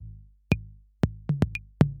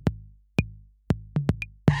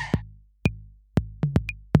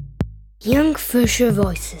Jonk Fuerscher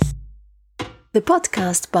Voices, the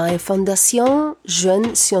podcast by Fondation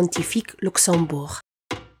Jeune Scientifique Luxembourg.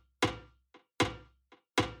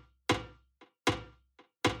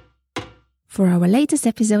 For our latest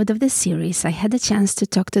episode of this series, I had a chance to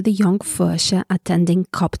talk to the Jonk Fuerscher attending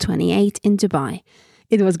COP28 in Dubai.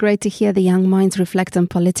 It was great to hear the young minds reflect on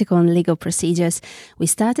political and legal procedures. We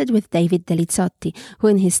started with David Delizzotti, who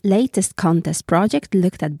in his latest contest project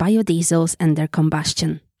looked at biodiesels and their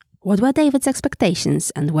combustion. What were David's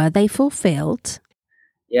expectations and were they fulfilled?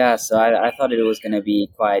 Yeah, so I thought it was going to be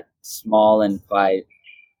quite small and quite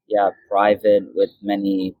private with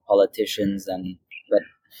many politicians, but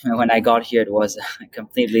when I got here it was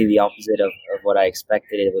completely the opposite of what I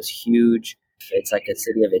expected. It was huge. It's like a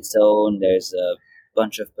city of its own. There's a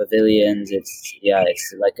bunch of pavilions. It's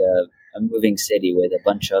like a moving city with a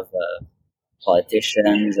bunch of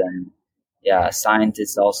politicians and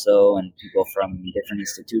scientists also, and people from different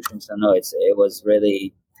institutions. So no, it was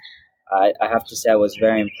really, I have to say I was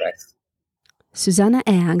very impressed. Sousana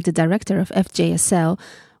and the director of FJSL,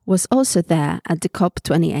 was also there at the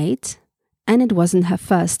COP28, and it wasn't her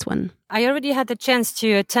first one. I already had the chance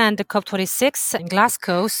to attend the COP26 in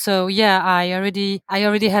Glasgow, so I already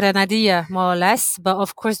had an idea more or less. But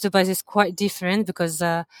of course, Dubai is quite different because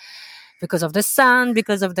of the sun,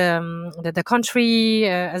 because of the country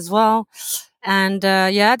as well. And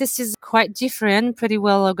this is quite different, pretty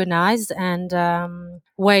well organized, and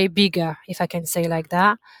way bigger, if I can say like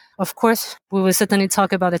that. Of course, we will certainly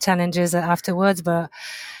talk about the challenges afterwards, but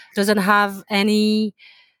it doesn't have any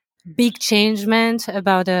big changement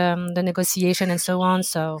about the negotiation and so on.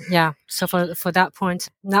 So for that point,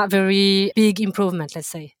 not very big improvement, let's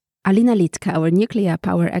say. Alina, our nuclear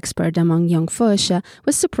power expert among Jonk Fuerscher,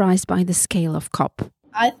 was surprised by the scale of COP.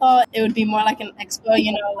 I thought it would be more like an expo,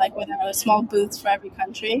 like with small booths for every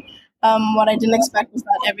country. What I didn't expect was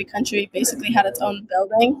that every country basically had its own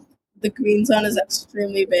building. The green zone is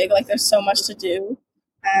extremely big. Like, there's so much to do.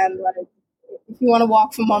 And if you want to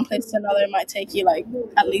walk from one place to another, it might take you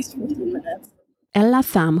at least 15 minutes. Ella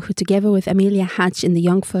Pham, who together with Amélia in the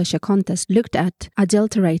Jonk Fuerscher contest looked at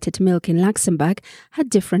adulterated milk in Luxembourg, had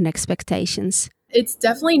different expectations. It's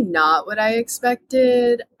definitely not what I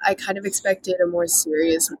expected. I kind of expected a more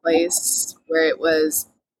serious place where it was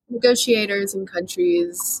negotiators and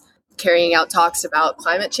countries carrying out talks about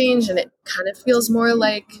climate change, and it kind of feels more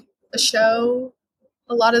like a show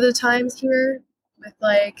a lot of the times here with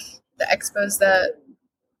the expos that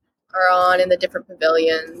are on in the different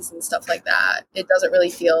pavilions and stuff like that. It doesn't really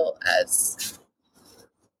feel as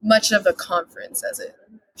much of a conference as it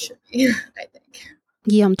should be, I think.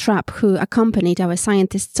 Guillaume, who accompanied our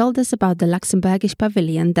scientists, told us about the Luxembourgish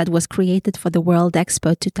pavilion that was created for the World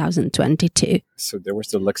Expo 2022. So there was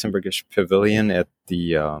the Luxembourgish pavilion at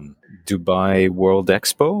the Dubai World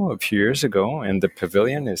Expo a few years ago, and the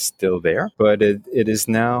pavilion is still there, but it is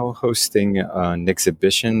now hosting an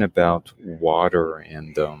exhibition about water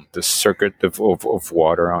and the circuit of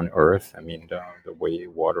water on Earth. I mean, the way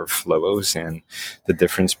water flows and the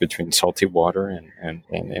difference between salty water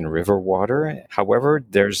and river water. However,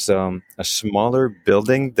 there's a smaller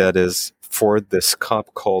building that is for this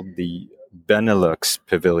COP called the BENELUX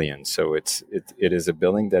pavilion. So it is a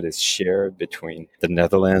building that is shared between the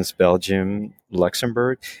Netherlands, Belgium,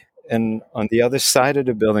 Luxembourg, and on the other side of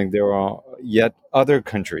the building there are yet other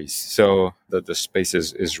countries. So the space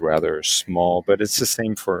is rather small, but it's the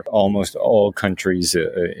same for almost all countries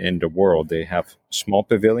in the world. They have small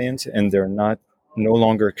pavilions, and they're no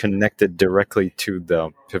longer connected directly to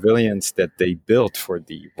the pavilions that they built for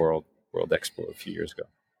the World Expo a few years ago.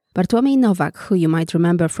 Bartłomiej Nowak, who you might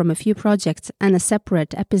remember from a few projects and a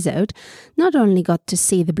separate episode, not only got to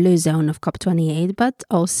see the blue zone of COP28, but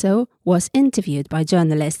also was interviewed by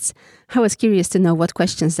journalists. I was curious to know what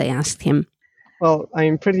questions they asked him. Well,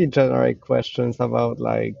 pretty generic questions about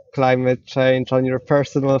climate change, on your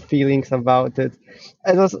personal feelings about it.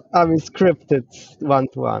 It was, scripted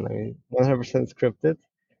one-to-one, 100% scripted,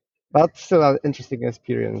 but still an interesting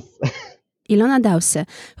experience. Ilona,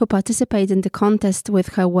 who participated in the contest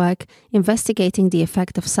with her work investigating the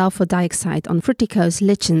effect of sulfur dioxide on Frutico's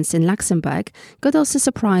lichens in Luxembourg, got also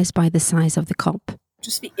surprised by the size of the COP.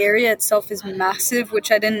 Just the area itself is massive,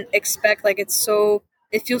 which I didn't expect.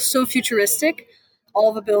 It feels so futuristic,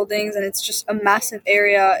 all the buildings, and it's just a massive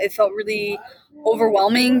area. It felt really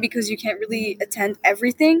overwhelming because you can't really attend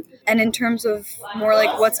everything. And in terms of more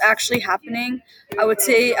what's actually happening, I would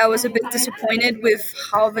say I was a bit disappointed with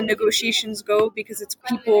how the negotiations go, because it's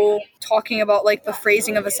people talking about the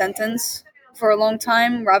phrasing of a sentence for a long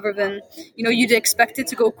time rather than, you'd expect it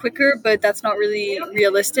to go quicker, but that's not really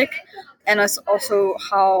realistic. And also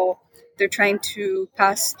how they're trying to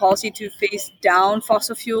pass policy to phase down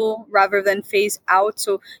fossil fuel rather than phase out.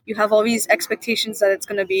 So you have all these expectations that it's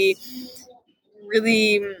going to be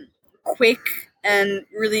really quick and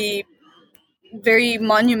really very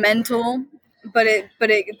monumental, but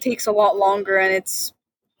it takes a lot longer, and it's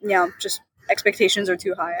just expectations are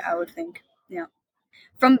too high, I would think. Yeah.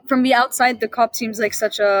 From the outside, the COP seems like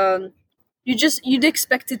such a you'd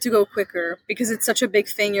expect it to go quicker because it's such a big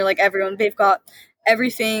thing. You're like, everyone, they've got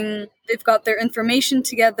everything, they've got their information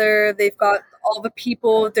together, they've got all the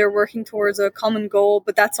people, they're working towards a common goal,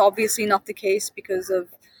 but that's obviously not the case because of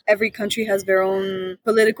every country has their own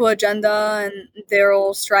political agenda and they're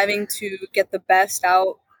all striving to get the best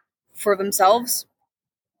out for themselves.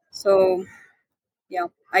 So, yeah,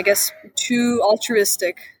 I guess too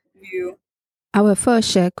altruistic view. Our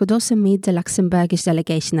Fuerscher could also meet the Luxembourgish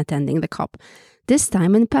delegation attending the COP, this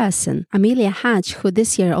time in person. Amélia Hatch, who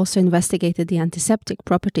this year also investigated the antiseptic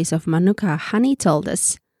properties of Manuka honey, told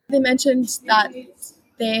us. They mentioned that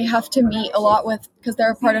they have to meet a lot with, because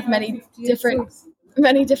they're a part of many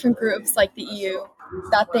different groups like the EU,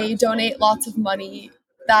 that they donate lots of money,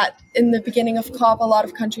 that in the beginning of COP, a lot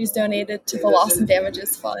of countries donated to the Loss and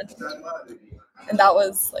Damages Fund. And that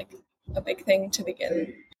was like a big thing to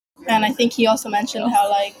begin. And I think he also mentioned how,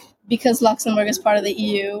 like, because Luxembourg is part of the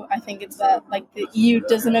EU, I think it's that, like, the EU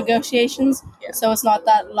does the negotiations. Yeah. So it's not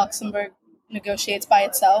that Luxembourg negotiates by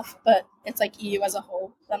itself, but it's like EU as a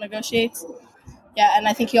whole that negotiates. Yeah, and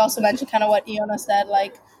I think he also mentioned kind of what Illona said,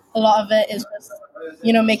 like, a lot of it is just,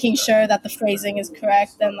 making sure that the phrasing is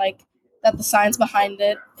correct and, like, that the science behind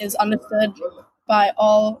it is understood by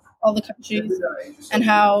all the countries, and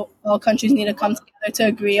how all countries need to come together to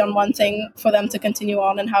agree on one thing for them to continue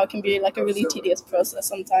on, and how it can be like a really tedious process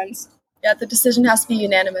sometimes. Yeah, the decision has to be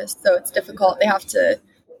unanimous, so it's difficult. They have to,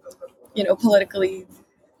 politically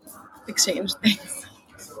exchange things.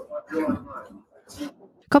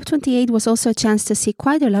 COP28 was also a chance to see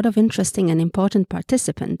quite a lot of interesting and important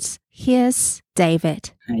participants. Here's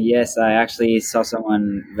David. Yes, I actually saw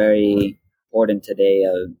someone very important today,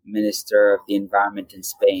 a Minister of the Environment in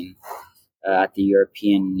Spain at the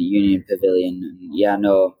European Union Pavilion. And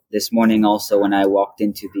this morning also when I walked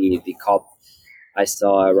into the COP, I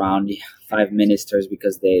saw around 5 ministers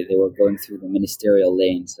because they were going through the ministerial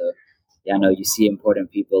lane. So, you see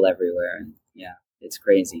important people everywhere. And it's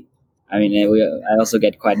crazy. I mean, I also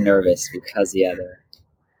get quite nervous because,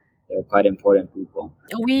 they're quite important people.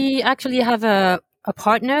 We actually have a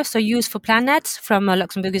partner, so Youth for Planet from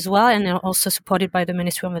Luxembourg as well, and they're also supported by the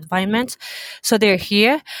Ministry of Environment. So they're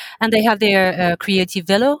here, and they have their creative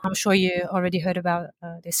velo. I'm sure you already heard about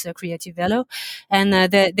this creative velo. And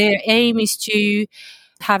their aim is to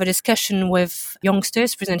have a discussion with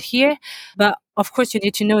youngsters present here. But of course, you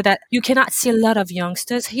need to know that you cannot see a lot of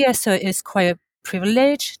youngsters here, so it's quite a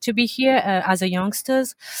privilege to be here as a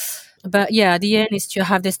youngsters. But the aim is to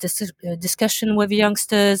have this discussion with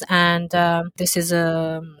youngsters, and this is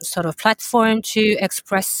a sort of platform to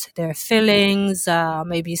express their feelings,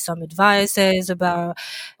 maybe some advices about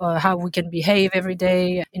how we can behave every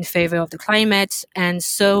day in favor of the climate, and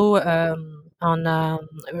so on a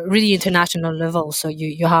really international level. So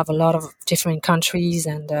you have a lot of different countries,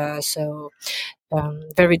 and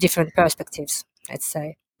very different perspectives, let's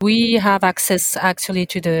say. We have access actually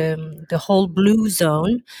to the whole blue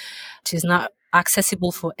zone, which is not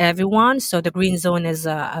accessible for everyone. So the green zone is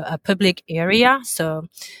a public area. So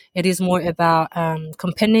it is more about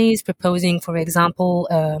companies proposing, for example,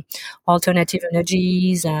 alternative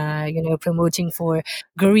energies, promoting for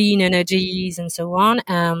green energies and so on.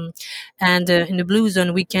 And in the blue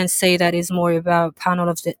zone, we can say that is more about panel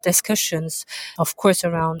of discussions, of course,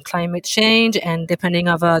 around climate change. And depending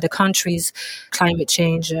on the countries, climate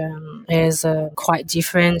change is quite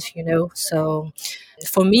different, So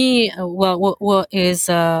for me, what is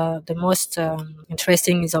the most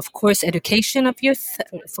interesting is, of course, education of youth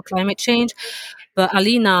for climate change. But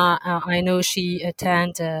Alina, I know she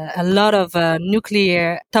attend a lot of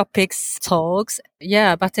nuclear topics talks.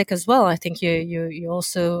 Yeah, Bartek as well. I think you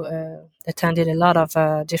also attended a lot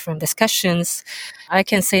of different discussions. I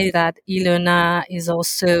can say that Illona is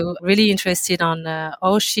also really interested on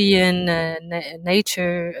ocean,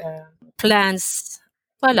 nature, plants.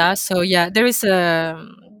 Voila. So there is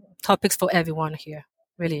topics for everyone here.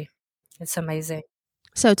 Really, it's amazing.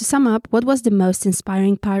 So to sum up, what was the most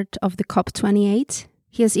inspiring part of the COP28?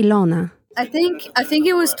 Here's Illona. I think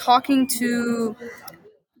it was talking to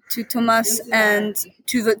Thomas and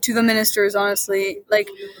to the ministers, honestly,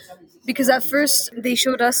 because at first they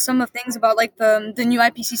showed us some of things about the new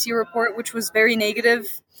IPCC report, which was very negative,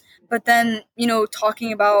 but then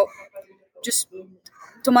talking about just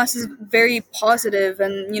Tomas is very positive,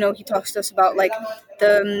 and he talks to us about like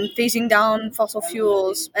the phasing down fossil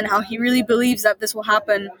fuels and how he really believes that this will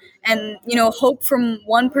happen. And hope from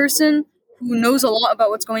one person who knows a lot about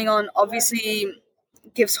what's going on obviously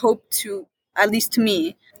gives hope to, at least to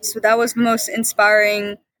me. So that was the most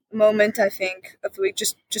inspiring moment, I think, of the week.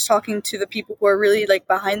 Just talking to the people who are really like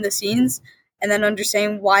behind the scenes, and then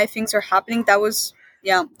understanding why things are happening. That was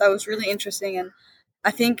really interesting. And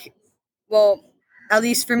I think, well, at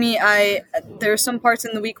least for me, there are some parts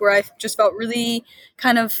in the week where I just felt really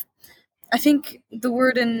kind of, I think the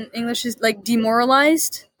word in English is like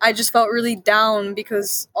demoralized. I just felt really down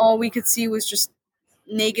because all we could see was just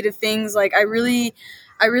negative things. Like I really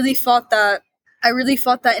thought that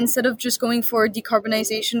instead of just going for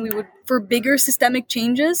decarbonization, we would for bigger systemic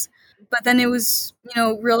changes. But then it was,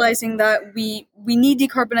 realizing that we need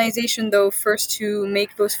decarbonization though first to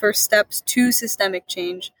make those first steps to systemic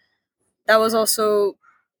change. That was also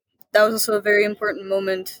a very important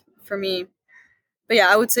moment for me. But yeah,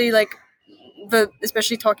 I would say like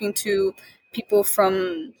especially talking to people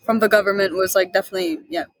from the government was like definitely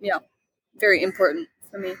very important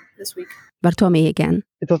for me this week. Bartłomiej again.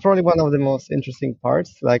 It was probably one of the most interesting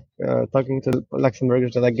parts, like talking to the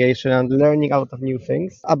Luxembourgish delegation and learning out of new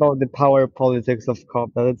things about the power politics of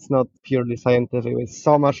COP, that it's not purely scientific. It's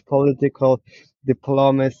so much political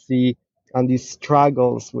diplomacy and these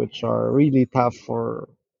struggles, which are really tough for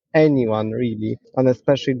anyone, really, and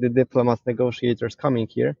especially the diplomats, negotiators coming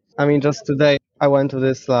here. I mean, just today, I went to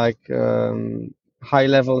this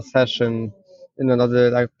high-level session in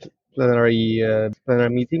another plenary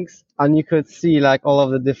meetings, and you could see like all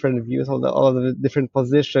of the different views, all of the different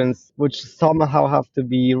positions, which somehow have to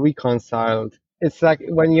be reconciled. It's like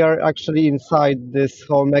when you're actually inside this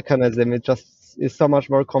whole mechanism, it just is so much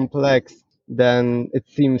more complex than it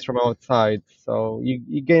seems from outside. So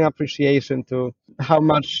you gain appreciation to how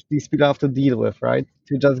much these people have to deal with, right?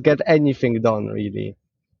 To just get anything done, really.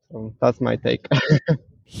 So that's my take.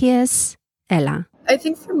 Here's Ella. I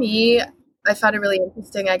think for me, I found it really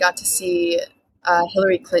interesting. I got to see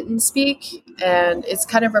Hillary Clinton speak, and it's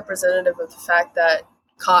kind of representative of the fact that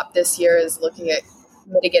COP this year is looking at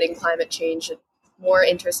mitigating climate change more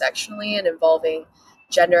intersectionally and involving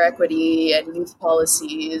gender equity and youth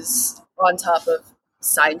policies on top of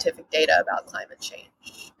scientific data about climate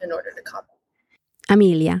change in order to combat.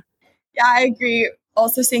 Amélia. Yeah, I agree.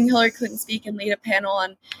 Also seeing Hillary Clinton speak and lead a panel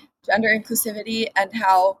on gender inclusivity and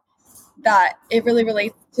how that it really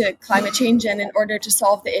relates to climate change, and in order to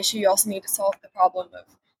solve the issue, you also need to solve the problem of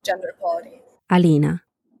gender equality. Alina.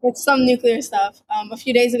 It's some nuclear stuff. A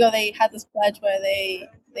few days ago, they had this pledge where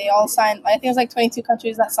they all signed, I think it was like 22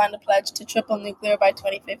 countries that signed a pledge to triple nuclear by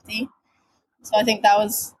 2050. So I think that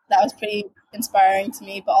was pretty inspiring to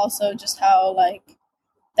me, but also just how like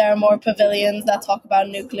there are more pavilions that talk about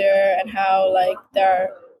nuclear and how like there are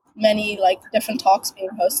many like different talks being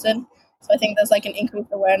hosted. So I think there's like an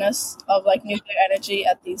increased awareness of like nuclear energy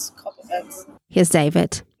at these COP events. Here's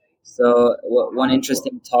David. So one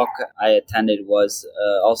interesting talk I attended was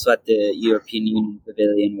also at the European Union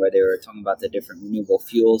Pavilion, where they were talking about the different renewable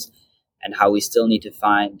fuels and how we still need to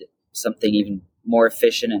find something even more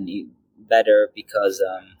efficient and better because,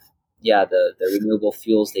 the renewable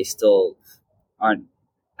fuels, they still aren't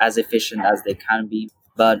as efficient as they can be.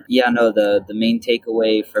 But the main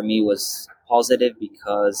takeaway for me was positive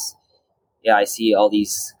because I see all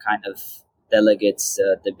these kind of delegates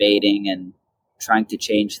debating and trying to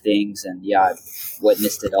change things. And I've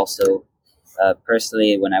witnessed it also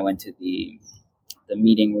personally when I went to the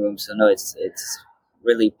meeting room. So no, it's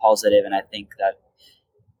really positive. And I think that,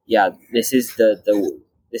 this is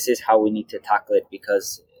this is how we need to tackle it,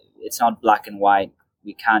 because it's not black and white.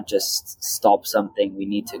 We can't just stop something. We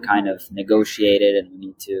need to kind of negotiate it, and we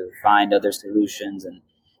need to find other solutions and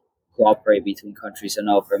cooperate between countries. So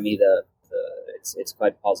no, for me, it's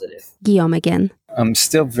quite positive. Guillaume again. I'm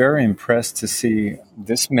still very impressed to see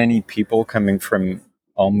this many people coming from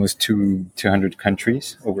almost 200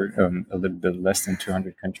 countries, over a little bit less than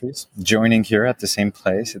 200 countries, joining here at the same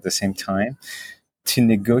place at the same time to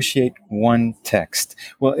negotiate one text.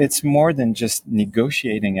 Well, it's more than just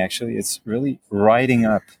negotiating, actually. It's really writing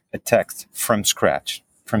up a text from scratch,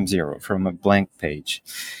 from zero, from a blank page.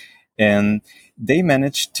 And they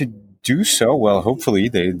managed to do so. Well, hopefully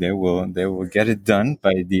they will get it done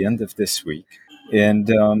by the end of this week. And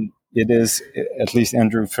it is, at least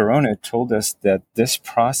Andrew Ferrone told us, that this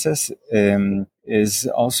process is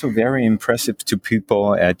also very impressive to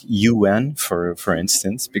people at UN, for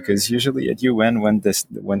instance, because usually at UN, when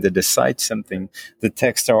they decide something, the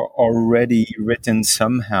texts are already written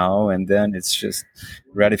somehow, and then it's just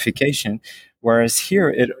ratification. Whereas here,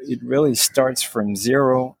 it really starts from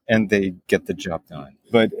zero and they get the job done.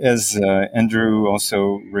 But as Andrew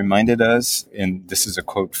also reminded us, and this is a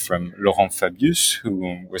quote from Laurent Fabius,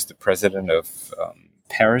 who was the president of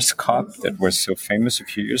Paris COP that was so famous a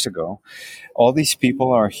few years ago, all these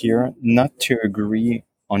people are here not to agree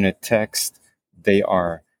on a text they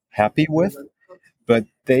are happy with, but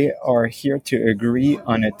they are here to agree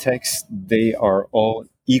on a text they are all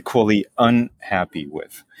equally unhappy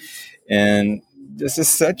with. And this is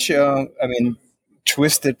such a,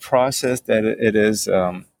 twisted process that it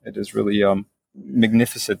is really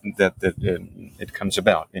magnificent that it comes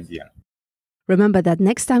about in the end. Remember that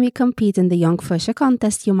next time you compete in the Jonk Fuerscher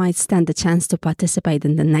contest, you might stand a chance to participate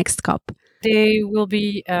in the next COP. There will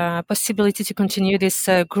be a possibility to continue this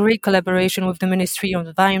great collaboration with the Ministry of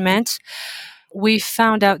Environment. We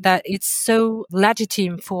found out that it's so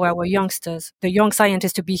legitimate for our youngsters, the young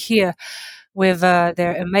scientists, to be here with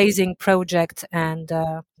their amazing project. And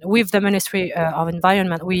with the Ministry of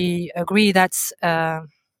Environment, we agree that,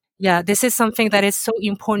 this is something that is so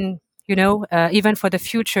important, even for the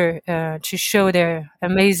future, to show their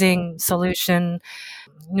amazing solution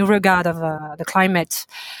in regard of the climate.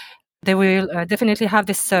 They will definitely have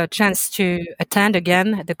this chance to attend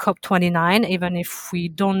again the COP29, even if we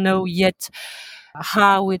don't know yet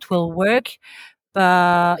how it will work.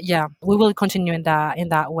 But we will continue in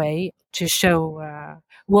that way to show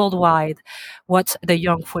worldwide what the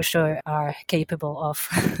Jonk Fuerscher are capable of.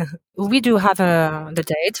 We do have the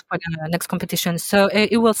date for the next competition. So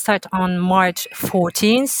it will start on March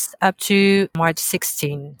 14th up to March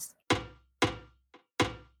 16th.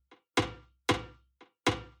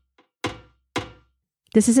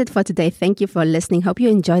 This is it for today. Thank you for listening. Hope you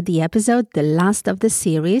enjoyed the episode, the last of the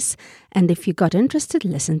series. And if you got interested,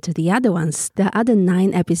 listen to the other ones. There are other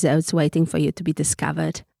 9 episodes waiting for you to be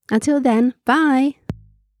discovered. Until then, bye!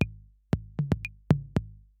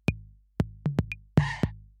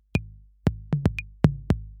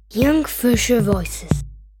 Jonk Fuerscher Voices.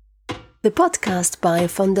 The podcast by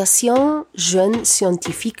Fondation Jeune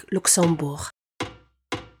Scientifique Luxembourg.